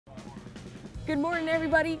Good morning,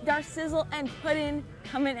 everybody. Dark Sizzle and Puddin'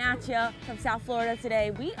 coming at you from South Florida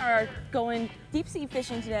today. We are going deep sea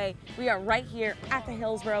fishing today. We are right here at the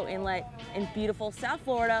Hillsborough Inlet in beautiful South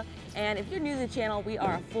Florida. And if you're new to the channel, we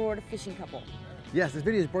are a Florida fishing couple. Yes, this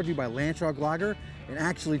video is brought to you by LandShark Lager. And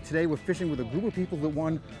actually today we're fishing with a group of people that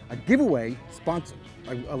won a giveaway,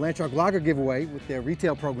 a LandShark Lager giveaway with their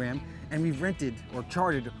retail program. And we've rented or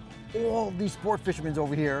chartered all these sport fishermen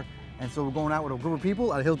over here. And so we're going out with a group of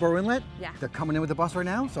people at Hillsborough Inlet. Yeah. They're coming in with the bus right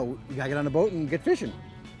now, so you gotta get on the boat and get fishing.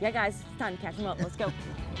 Yeah, guys, it's time to catch them up. Let's go. All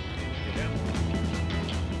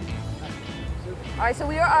right, so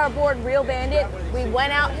we are aboard Real Bandit. We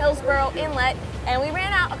went out Hillsborough Inlet and we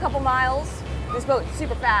ran out a couple miles. This boat is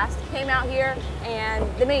super fast. Came out here and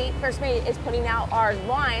the first mate is putting out our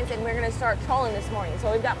lines and we're gonna start trolling this morning.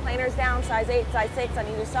 So we've got planers down, size 8, size 6 on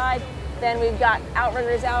either side. Then we've got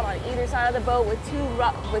outriggers out on either side of the boat with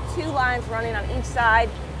two lines running on each side.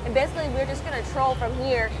 And basically we're just gonna troll from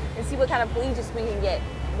here and see what kind of bleaches we can get.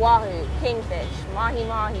 Wahoo, kingfish,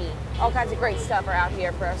 mahi-mahi, all kinds of great stuff are out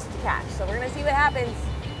here for us to catch. So we're gonna see what happens.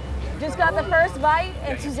 Just got the first bite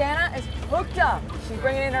and Susanna is hooked up. She's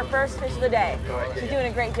bringing in her first fish of the day. She's doing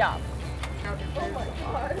a great job. Oh my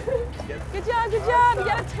God. Good job, good job. You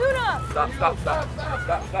got a tuna. Stop.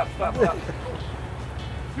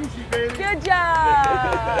 Sushi, baby. Good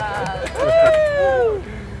job. Woo!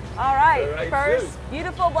 All right, first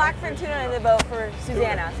beautiful blackfin tuna in the boat for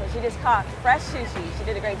Susanna. So she just caught fresh sushi. She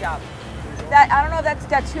did a great job. I don't know if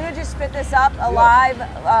that tuna just spit this up, a live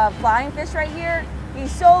flying fish right here.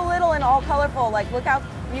 He's so little and all colorful. Like, look how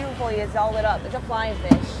beautiful he is, all lit up. It's a flying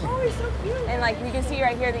fish. Oh, he's so cute. And like you can see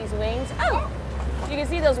right here, these wings. Oh, you can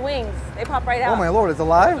see those wings. They pop right out. Oh my Lord, it's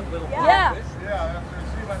alive? Yeah. Yeah, after the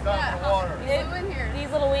sea went down in the water.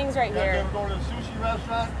 These little wings right here. Ever go to a sushi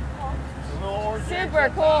restaurant? A little orange. Super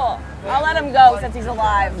cool. I'll let him go since he's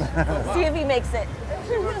alive. See if he makes it.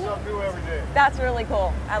 He learns something new every day. That's really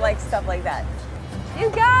cool. I like stuff like that. You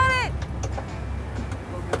got it.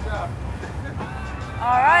 Good job.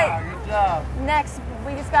 All right. Good job. Next,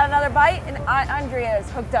 we just got another bite, and Andrea is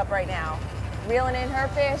hooked up right now, reeling in her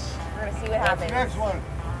fish. We're gonna see what happens. Next one.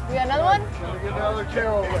 We got another one. Get another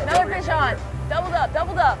carol. Another fish on. Doubled up.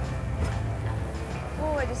 Doubled up.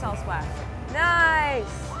 Oh, I just saw a splash. Nice.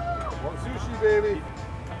 One sushi, baby.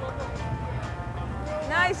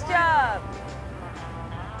 Nice job.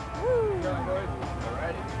 Woo.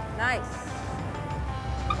 Nice.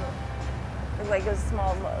 Looks like there's a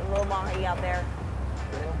small little mahi out there.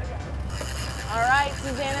 All right,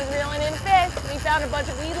 Susanna's reeling in fish. We found a bunch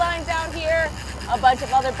of weed lines out here, a bunch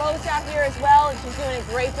of other boats out here as well, and she's doing a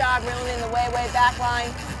great job reeling in the way back line,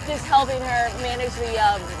 just helping her manage the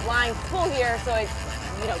line pull here so it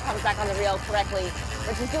comes back on the reel correctly.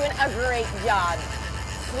 But she's doing a great job.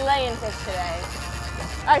 Slaying fish today.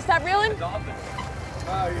 All right, stop reeling.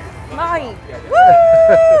 Mahi.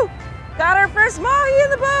 Woo! Got our first mahi in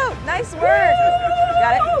the boat. Nice work.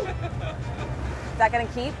 Got it? Is that gonna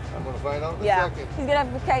keep? I'm gonna find out in a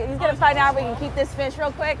second. He's gonna find out if we can keep this fish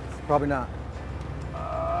real quick. Probably not.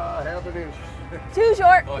 Half an inch. Too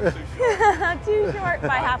short. Oh, it's too short. Too short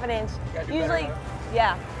by half an inch.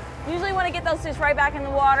 Usually want to get those fish right back in the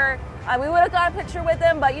water. We would have got a picture with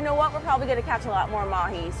them, but you know what? We're probably gonna catch a lot more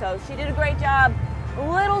mahi. So she did a great job.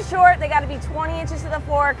 A little short. They got to be 20 inches to the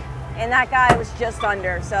fork, and that guy was just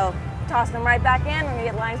under. So toss them right back in. We're gonna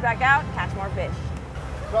get lines back out, catch more fish.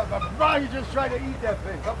 Mahi just tried to eat that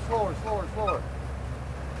fish. Up slower.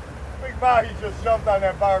 Big Mahi just jumped on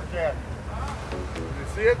that bar jack. Did you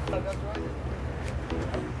see it? That's right.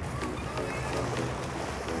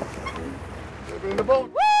 They're in the boat.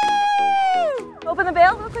 Woo! Open the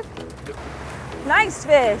bail real quick. Nice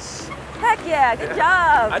fish. Heck yeah, good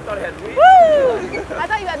job. I thought it had weeds. Woo! I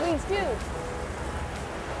thought you had weeds too.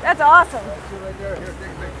 That's awesome. That's it right there. Here,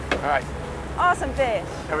 take. All right, Awesome fish.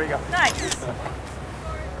 there we go. Nice.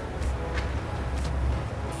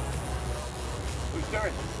 Whose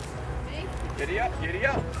turn? Me. Giddy up, giddy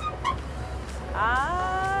up.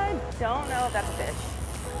 I don't know if that's a fish.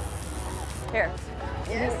 Here.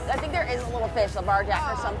 Yes. I think there is a little fish, a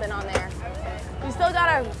barjack or something on there. We still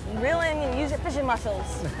gotta reel in and use your fishing muscles.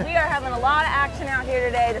 We are having a lot of action out here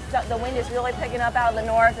today. The wind is really picking up out of the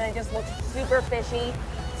north and it just looks super fishy.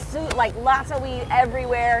 Like lots of weed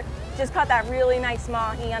everywhere. Just caught that really nice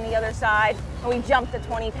mahi on the other side and we jumped the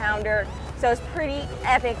 20-pounder. So it's pretty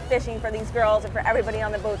epic fishing for these girls and for everybody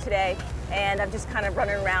on the boat today. And I'm just kind of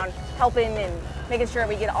running around helping and making sure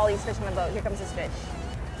we get all these fish on the boat. Here comes this fish.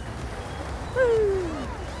 Woo.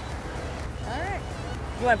 All right.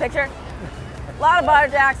 You want a picture? A lot of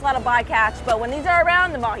barjacks, a lot of bycatch, but when these are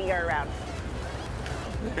around, the mahi are around.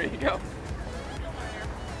 There you go.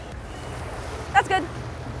 That's good.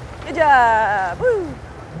 Good job. Woo.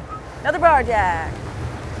 Another bar jack.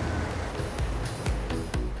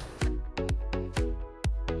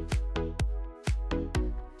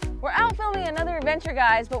 We're out filming another adventure,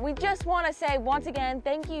 guys, but we just want to say once again,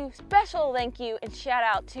 thank you, special thank you, and shout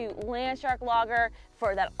out to LandShark Lager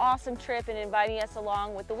for that awesome trip and inviting us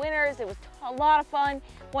along with the winners. It was a lot of fun.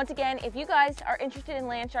 Once again, if you guys are interested in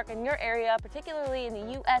LandShark in your area, particularly in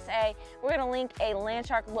the USA, we're going to link a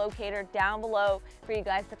LandShark locator down below for you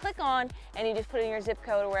guys to click on, and you just put in your zip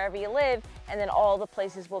code or wherever you live, and then all the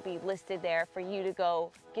places will be listed there for you to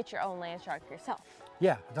go get your own LandShark yourself.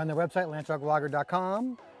 Yeah, it's on their website,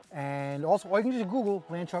 landsharklager.com. And also, or you can just Google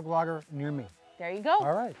LandShark Lager near me. There you go.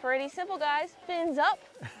 All right. Pretty simple, guys. Fins up.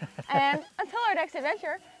 And until our next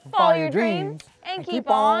adventure, follow your dreams and keep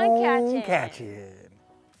on catching.